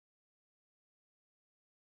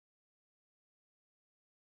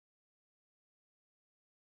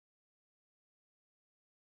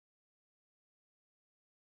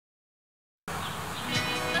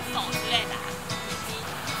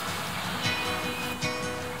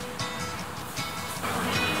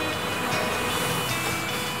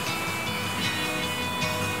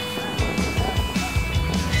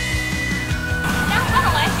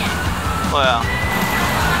啊。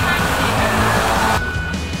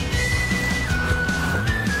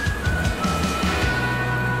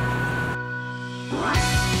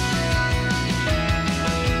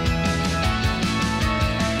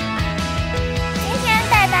今天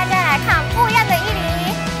带大家来看不一样的伊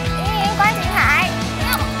犁观景台。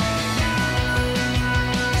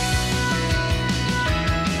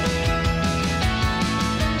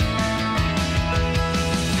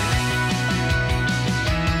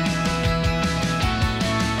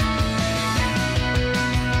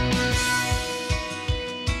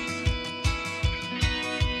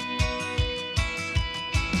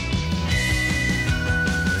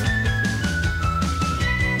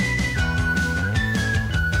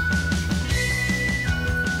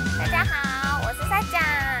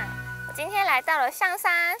来到了象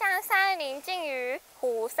山，象山临近于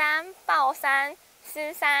虎山、豹山、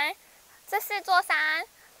狮山这4座山，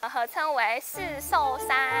合称为四兽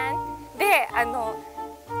山。で、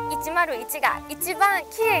101が一番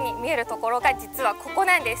綺麗に見えるところが実はここ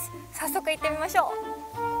なんです。早速行ってみましょう。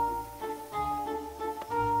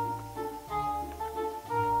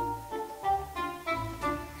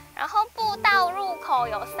然后步道入口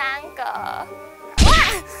有3个。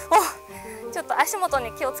ちょっと足元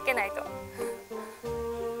に気をつけないと。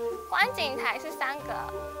观景台是3个。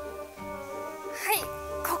はい、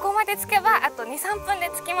ここまで着けばあと2、3分で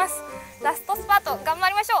着きます。ラストスパート頑張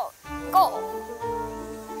りましょう。GO！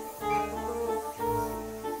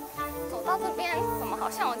 走到这边，怎么好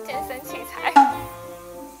像有健身器材？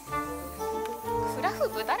フラフー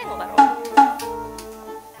プ誰のだろう？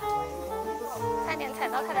差点踩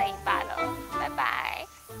到它的尾巴了，拜拜。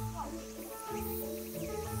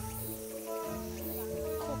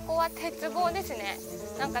ここは鉄棒ですね。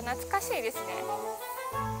なんか懐かしいですね。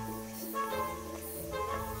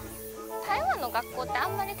台湾の学校ってあ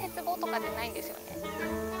んまり鉄棒とかでないんですよね。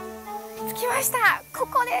着きました。こ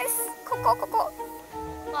こです。ここ。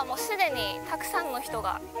まあもうすでにたくさんの人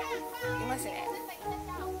がいますね。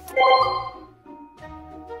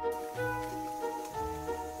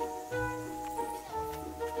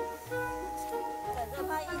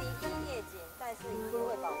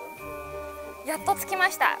やっと着きま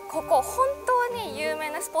した。ここ本当に有名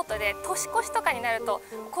なスポットで、年越しとかになると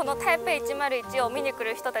この台北101を見に来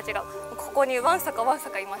る人たちがここにわんさかいま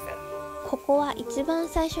す。ここは一番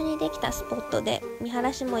最初にできたスポットで、見晴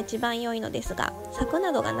らしも一番良いのですが、柵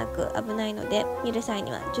などがなく危ないので、見る際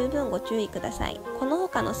には十分ご注意ください。この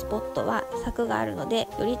他のスポットは柵があるので、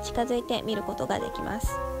より近づいて見ることができま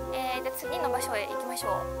す。で次の場所へ行きましょ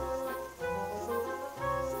う。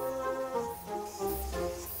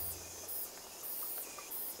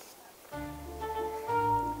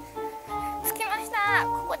こ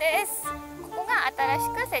こです。ここが新し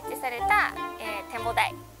く設置された、展望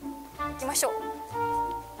台。行きましょう。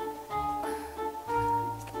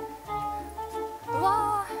う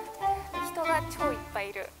わー、人が超いっぱい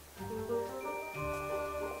いる。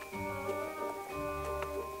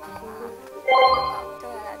どう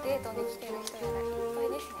やらデートに来てる人がいっぱい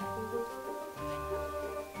ですね。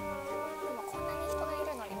でもこんなに人がい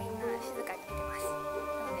るのにみんな静かに見てます。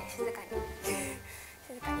なので静かに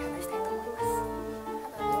話したいと思います。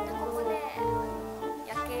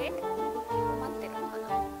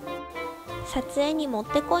撮影にもっ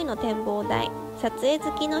てこいの展望台。撮影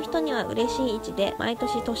好きの人には嬉しい位置で、毎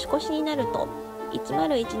年年越しになると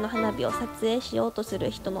101の花火を撮影しようとす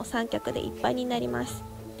る人の三脚でいっぱいになります。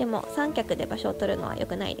でも三脚で場所を取るのは良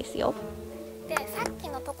くないですよ。で、さっき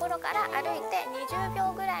のところから歩いて20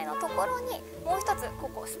秒ぐらいのところにもう一つこ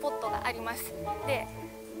こスポットがあります。で、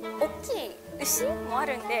大きい牛もあ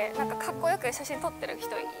るんで、なんかかっこよく写真撮ってる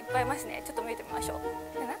人いっぱいいますね。ちょっと見てみましょ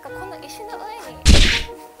う。で、なんかこの石の上に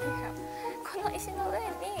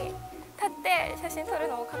立って写真撮る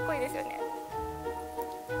のもかっこいいですよね。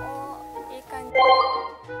おー、いい感じ。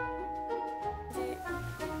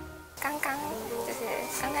刚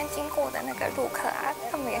刚经过的那个路客啊，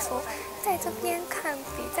他们也说在这边看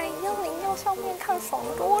比在101上面看爽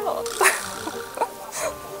多了。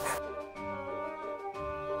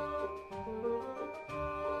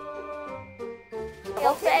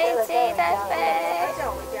有飞机在飞。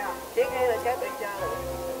天黑了，该回家了。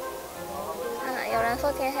有人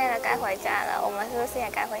说天黑了该回家了，我们是不是也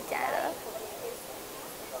该回家了？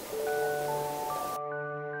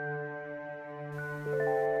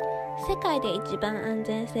世界で一番安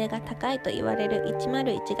全性が高いと言われる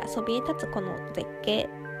101がそびえ立つこの絶景。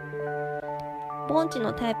盆地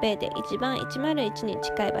の台北で一番101に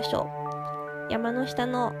近い場所。山の下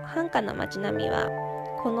の繁華な街並みは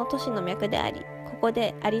この都市の脈であり、ここ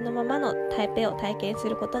でありのままの台北を体験す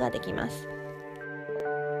ることができます。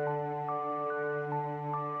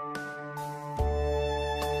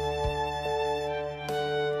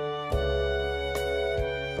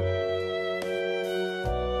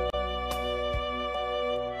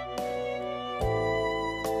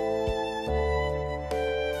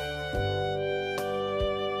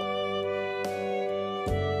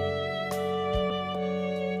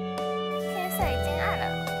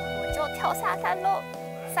跳下山喽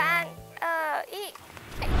！3、2、1，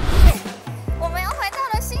我们又回到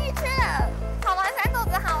了信义区了。跑完山肚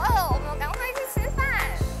子好饿，我们赶快去吃饭。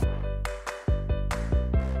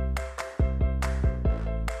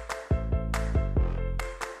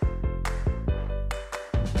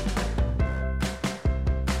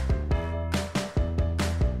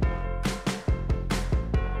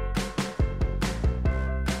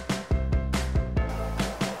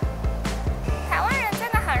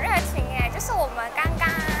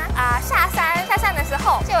下山的时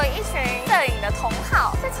候，就有一群摄影的同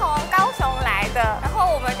好是从高雄来的，然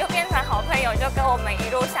后我们就变成好朋友，就跟我们一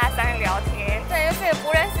路下山聊天。对，就是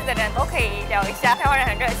不认识的人都可以聊一下，台湾人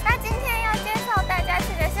很热情。那今天要介绍大家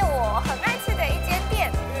去的是我很爱吃的一间店，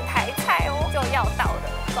是台菜哦，就要到了，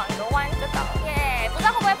转个弯就到了耶！不知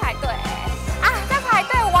道会不会排队啊？在排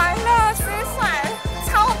队完了，失算，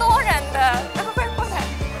超多人的，然后会不会？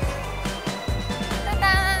噔噔，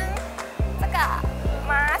这个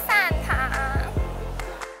麻散汤。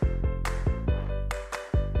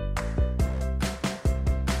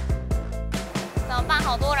怎么办？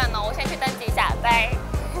好多人哦，我先去登记一下，拜。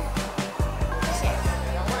谢谢。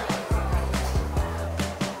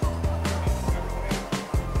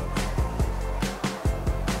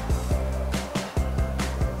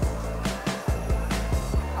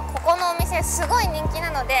ここのお店すごい人気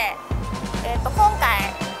なので、今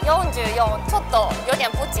回44ちょっと有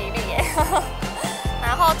点不吉利耶。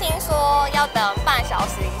然后听说要等半小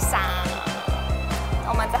时以上，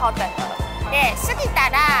我们最后等了。で過ぎた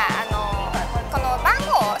らこの番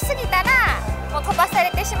号を過ぎたらもう飛ばされ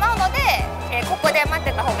てしまうので、ここで待っ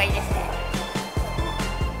てた方がいいですね。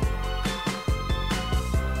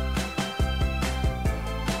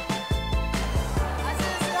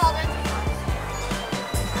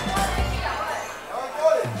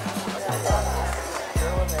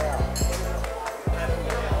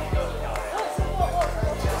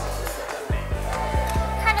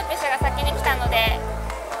カルピスが先に来たので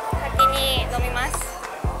先に飲みます。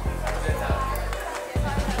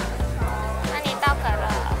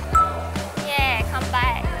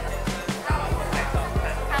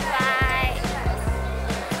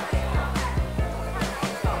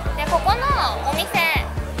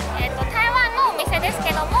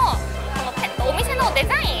デ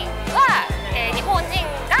ザインは、日本人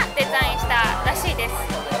がデザインしたらしいです。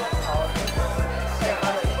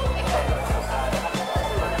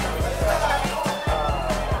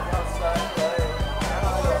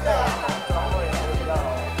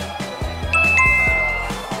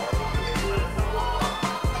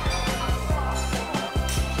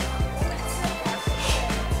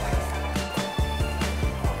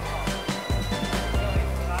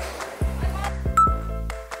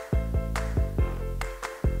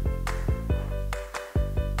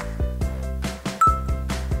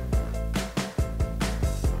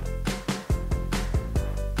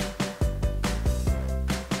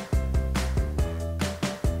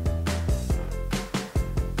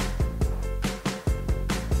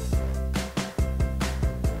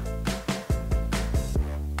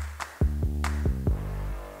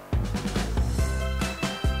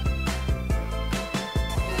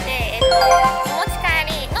お持ち帰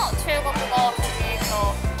りの中国語、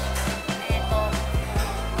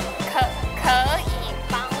可以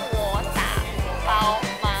帮我打包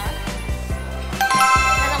吗？7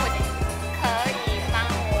文字。可以帮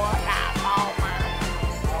我打包吗？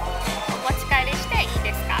お持ち帰りしていいで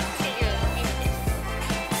すかっていう意味です。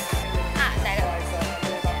あ、大丈夫です。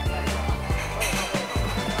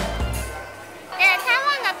台湾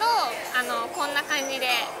だとこんな感じで。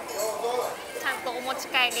ちゃんとお持ち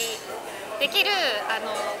帰りできる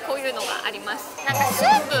こういうのがあります。なんかス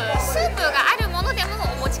ープが